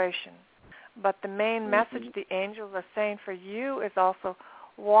situation. But the main message the angels are saying for you is also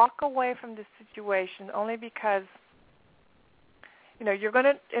walk away from this situation only because, you're going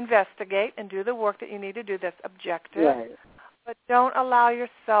to investigate and do the work that you need to do that's objective. Right. But don't allow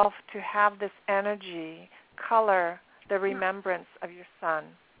yourself to have this energy color the remembrance of your son.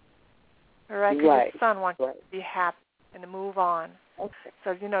 All right? Because your son wants you to be happy and to move on. Okay.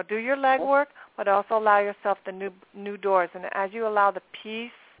 So, do your legwork, but also allow yourself the new doors. And as you allow the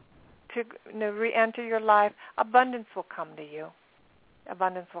peace to re-enter your life, abundance will come to you.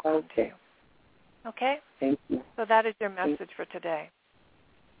 Abundance will come to you. Okay? Thank you. So that is your message for today.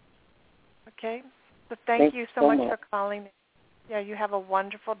 Okay? So thank you so much for calling. Yeah, you have a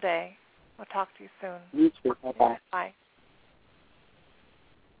wonderful day. We'll talk to you soon. You too. Bye-bye. Bye.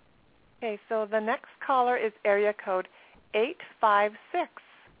 Okay, so the next caller is area code 856.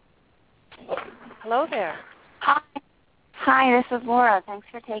 Hello there. Hi, this is Laura. Thanks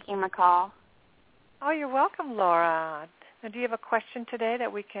for taking my call. Oh, you're welcome, Laura. Now, do you have a question today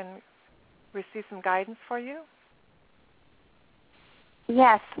that we can receive some guidance for you?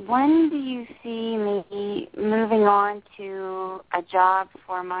 Yes. When do you see me moving on to a job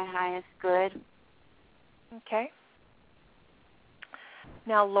for my highest good? Okay.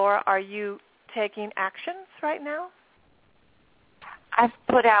 Now, Laura, are you taking actions right now? I've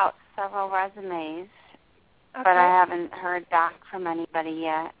put out several resumes, but I haven't heard back from anybody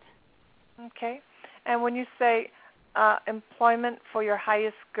yet. Okay. And when you say employment for your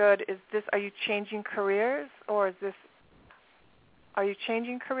highest good, are you changing careers, or are you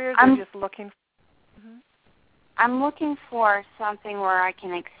changing careers, or just looking? I'm looking for something where I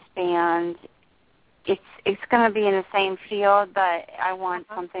can expand. It's going to be in the same field, but I want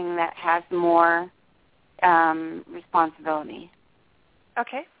something that has more responsibility.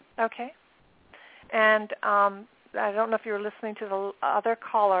 Okay. And I don't know if you were listening to the other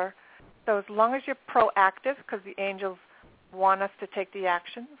caller. So as long as you're proactive, because the angels want us to take the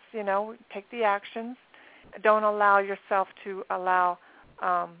actions, take the actions. Don't allow yourself to allow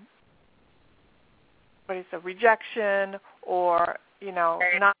rejection or,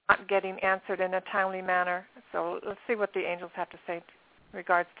 not getting answered in a timely manner. So let's see what the angels have to say in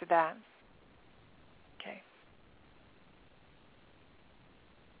regards to that. Okay.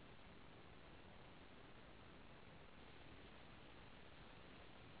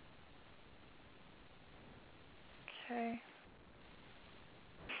 Okay.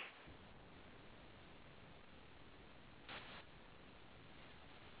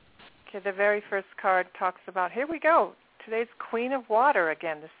 Okay, the very first card talks about, here we go, today's Queen of Water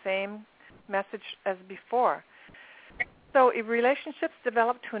again, the same message as before. So if relationships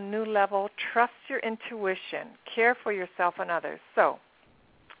develop to a new level, trust your intuition, care for yourself and others. So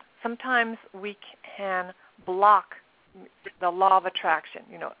sometimes we can block the law of attraction.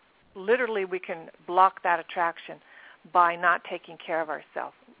 Literally we can block that attraction by not taking care of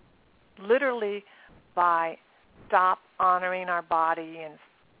ourselves. Literally by stop honoring our body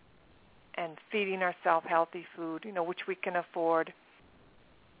and feeding ourselves healthy food, which we can afford,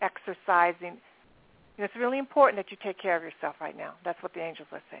 exercising. It's really important that you take care of yourself right now. That's what the angels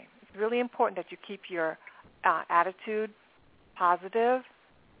are saying. It's really important that you keep your attitude positive,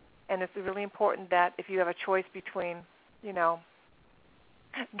 and it's really important that if you have a choice between,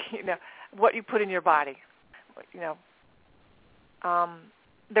 what you put in your body,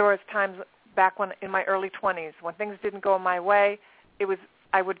 there was times back when in my early 20s when things didn't go my way,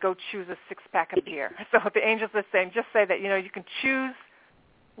 I would go choose a 6-pack of beer. So the angels are saying, just say that, you can choose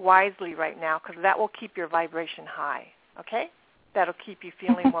wisely right now because that will keep your vibration high, okay? That'll keep you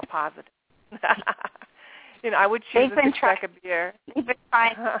feeling more positive. I would choose a 6-pack of beer. They've been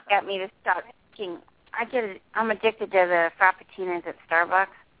trying to get me to stop drinking. I'm addicted to the Frappuccinos at Starbucks.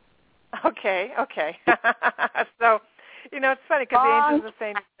 Okay. So, it's funny because the angels are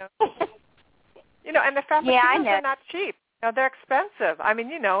saying, and the Frappuccinos are not cheap. They're expensive. I mean,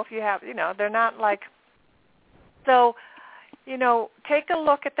 if you have, they're not like, so, take a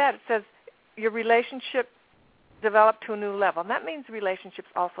look at that. It says your relationship developed to a new level. And that means relationships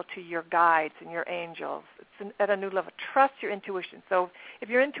also to your guides and your angels. It's at a new level. Trust your intuition. So if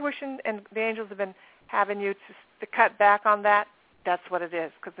your intuition and the angels have been having you to cut back on that, that's what it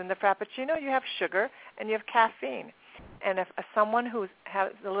is. Because in the Frappuccino, you have sugar and you have caffeine. And if someone who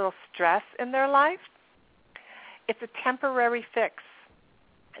has a little stress in their life, it's a temporary fix.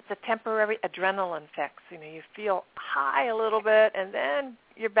 It's a temporary adrenaline fix. You feel high a little bit, and then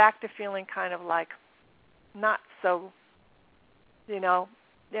you're back to feeling kind of like not so, you're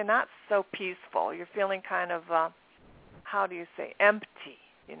not so peaceful. You're feeling kind of, empty,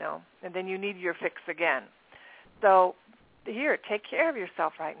 and then you need your fix again. So here, take care of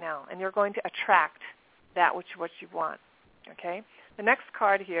yourself right now, and you're going to attract that what you want, okay? The next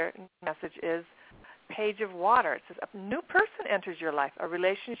card here, message is Page of Water. It says, a new person enters your life. A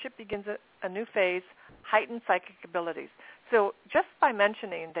relationship begins a new phase, heightened psychic abilities. So just by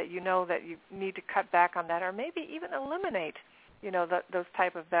mentioning that that you need to cut back on that or maybe even eliminate, those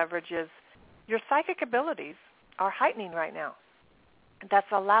type of beverages, your psychic abilities are heightening right now.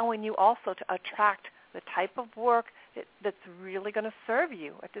 That's allowing you also to attract the type of work that's really going to serve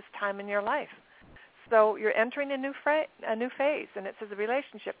you at this time in your life. So you're entering a new phase, and it says a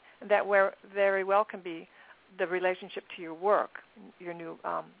relationship that very well can be the relationship to your work, your new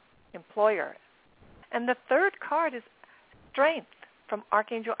employer. And the third card is Strength from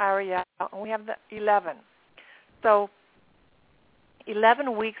Archangel Ariel, and we have the 11. So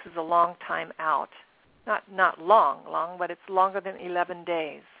 11 weeks is a long time out. Not long, but it's longer than 11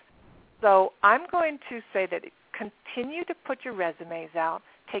 days. So I'm going to say that continue to put your resumes out,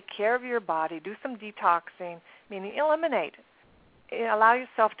 take care of your body, do some detoxing, meaning eliminate. Allow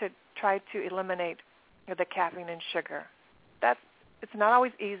yourself to try to eliminate the caffeine and sugar. It's not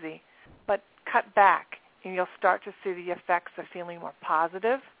always easy, but cut back, and you'll start to see the effects of feeling more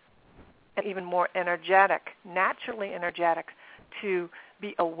positive and even more energetic, naturally energetic, to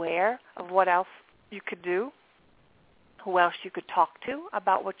be aware of what else you could do, who else you could talk to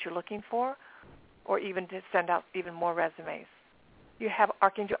about what you're looking for, or even to send out even more resumes. You have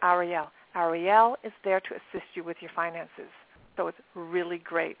Archangel Ariel. Ariel is there to assist you with your finances, so it's really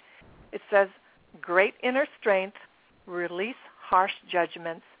great. It says, great inner strength, release harsh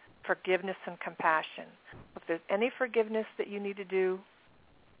judgments, forgiveness and compassion. If there's any forgiveness that you need to do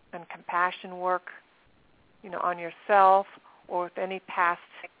and compassion work, on yourself or with any past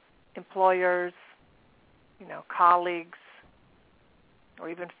employers, colleagues, or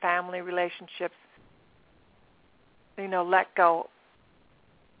even family relationships, let go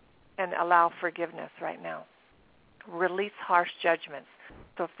and allow forgiveness right now. Release harsh judgments.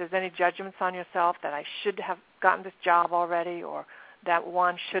 So if there's any judgments on yourself that I should have gotten this job already, or that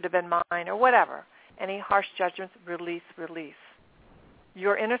one should have been mine, or whatever, any harsh judgments, release.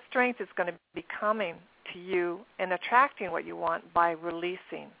 Your inner strength is going to be coming to you and attracting what you want by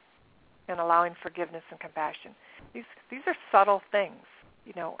releasing and allowing forgiveness and compassion. These are subtle things,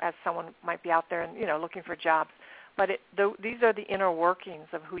 as someone might be out there and, looking for jobs. But these are the inner workings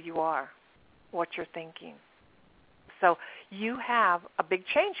of who you are, what you're thinking. So you have a big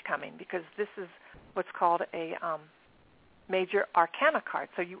change coming, because this is what's called a major arcana card.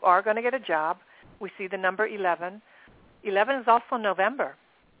 So you are going to get a job. We see the number 11. 11 is also November.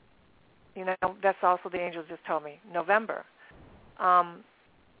 That's also the angels just told me, November.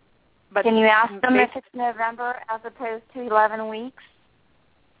 But can you ask them if it's November as opposed to 11 weeks?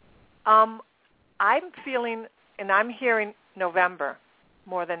 I'm feeling, and I'm hearing November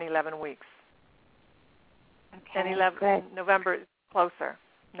more than 11 weeks. Okay, and November is closer.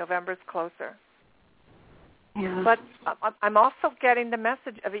 November is closer. Yeah. But I'm also getting the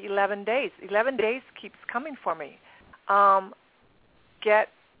message of 11 days. 11 days keeps coming for me. Get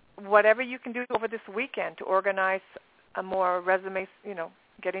whatever you can do over this weekend to organize a more resume,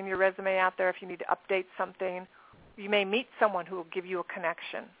 getting your resume out there if you need to update something. You may meet someone who will give you a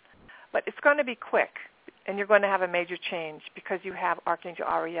connection. But it's going to be quick, and you're going to have a major change because you have Archangel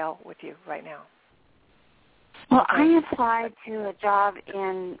Ariel with you right now. Well, I applied to a job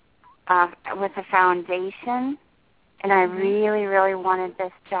with a foundation, and I really, really wanted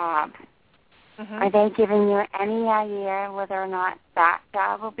this job. Mm-hmm. Are they giving you any idea whether or not that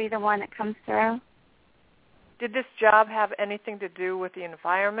job will be the one that comes through? Did this job have anything to do with the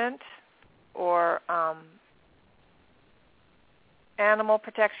environment or animal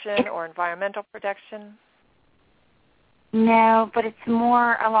protection or environmental protection? No, but it's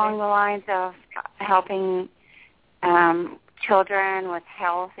more along the lines of helping children with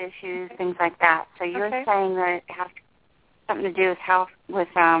health issues, things like that. So you're saying that it has something to do with health, with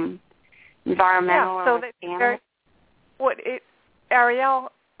environmental or with animals?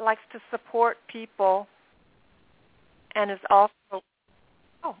 Ariel likes to support people and is also,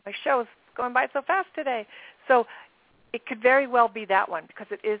 my show is going by so fast today. So it could very well be that one, because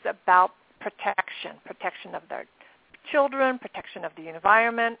it is about protection of their children, protection of the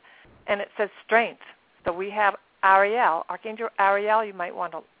environment, and it says strength. So we have Ariel, Archangel Ariel. You might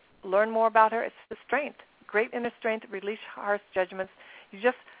want to learn more about her. It's the strength, great inner strength, release harsh judgments.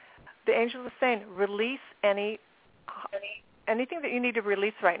 The angels are saying, release anything that you need to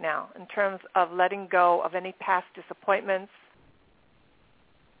release right now in terms of letting go of any past disappointments.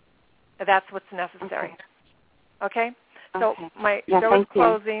 That's what's necessary. Okay? So my show is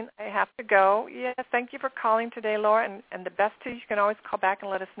closing. I have to go. Yes, thank you for calling today, Laura. And the best to you can always call back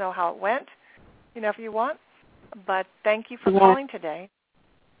and let us know how it went, if you want. But thank you for calling today.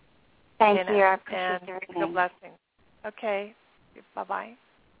 Thank you. I appreciate everything. And the blessing. Okay. Bye-bye.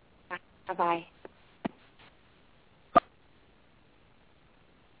 Bye-bye.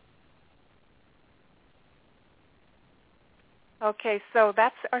 Okay, so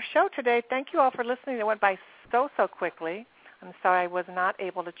that's our show today. Thank you all for listening. It went by so quickly. I'm sorry I was not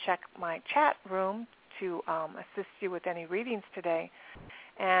able to check my chat room to assist you with any readings today.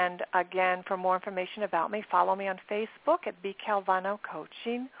 And again, for more information about me, follow me on Facebook at B. Calvano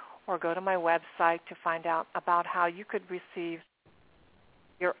Coaching, or go to my website to find out about how you could receive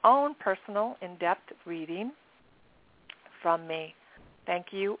your own personal in-depth reading from me. Thank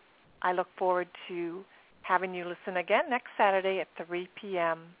you. I look forward to having you listen again next Saturday at 3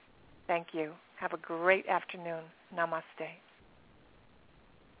 p.m. Thank you. Have a great afternoon. Namaste.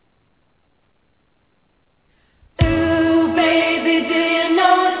 Ooh, baby, do you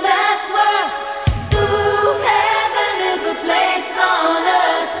know that's what? Ooh, heaven is a place on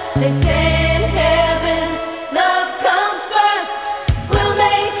earth. They say in heaven, love comes first. We'll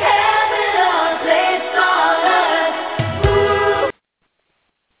make heaven our place on earth. Ooh.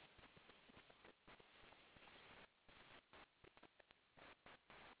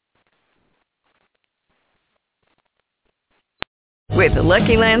 With the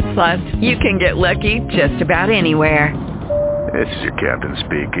Lucky Land Slots, you can get lucky just about anywhere. This is your captain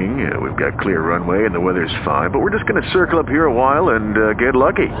speaking. We've got clear runway and the weather's fine, but we're just going to circle up here a while and get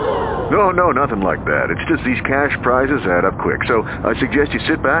lucky. No, nothing like that. It's just these cash prizes add up quick. So I suggest you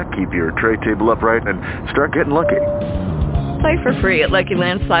sit back, keep your tray table upright, and start getting lucky. Play for free at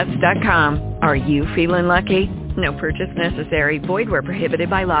LuckyLandSlots.com. Are you feeling lucky? No purchase necessary. Void where prohibited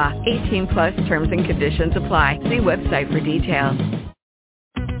by law. 18+ terms and conditions apply. See website for details.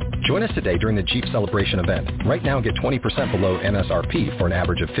 Join us today during the Jeep Celebration event. Right now, get 20% below MSRP for an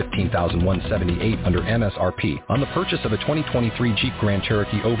average of $15,178 under MSRP on the purchase of a 2023 Jeep Grand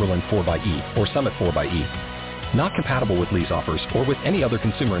Cherokee Overland 4xE or Summit 4xE. Not compatible with lease offers or with any other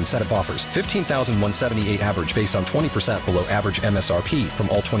consumer incentive offers. $15,178 average based on 20% below average MSRP from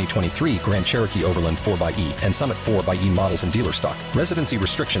all 2023 Grand Cherokee Overland 4xE and Summit 4xE models in dealer stock. Residency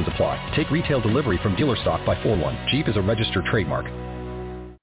restrictions apply. Take retail delivery from dealer stock by 4/1. Jeep is a registered trademark.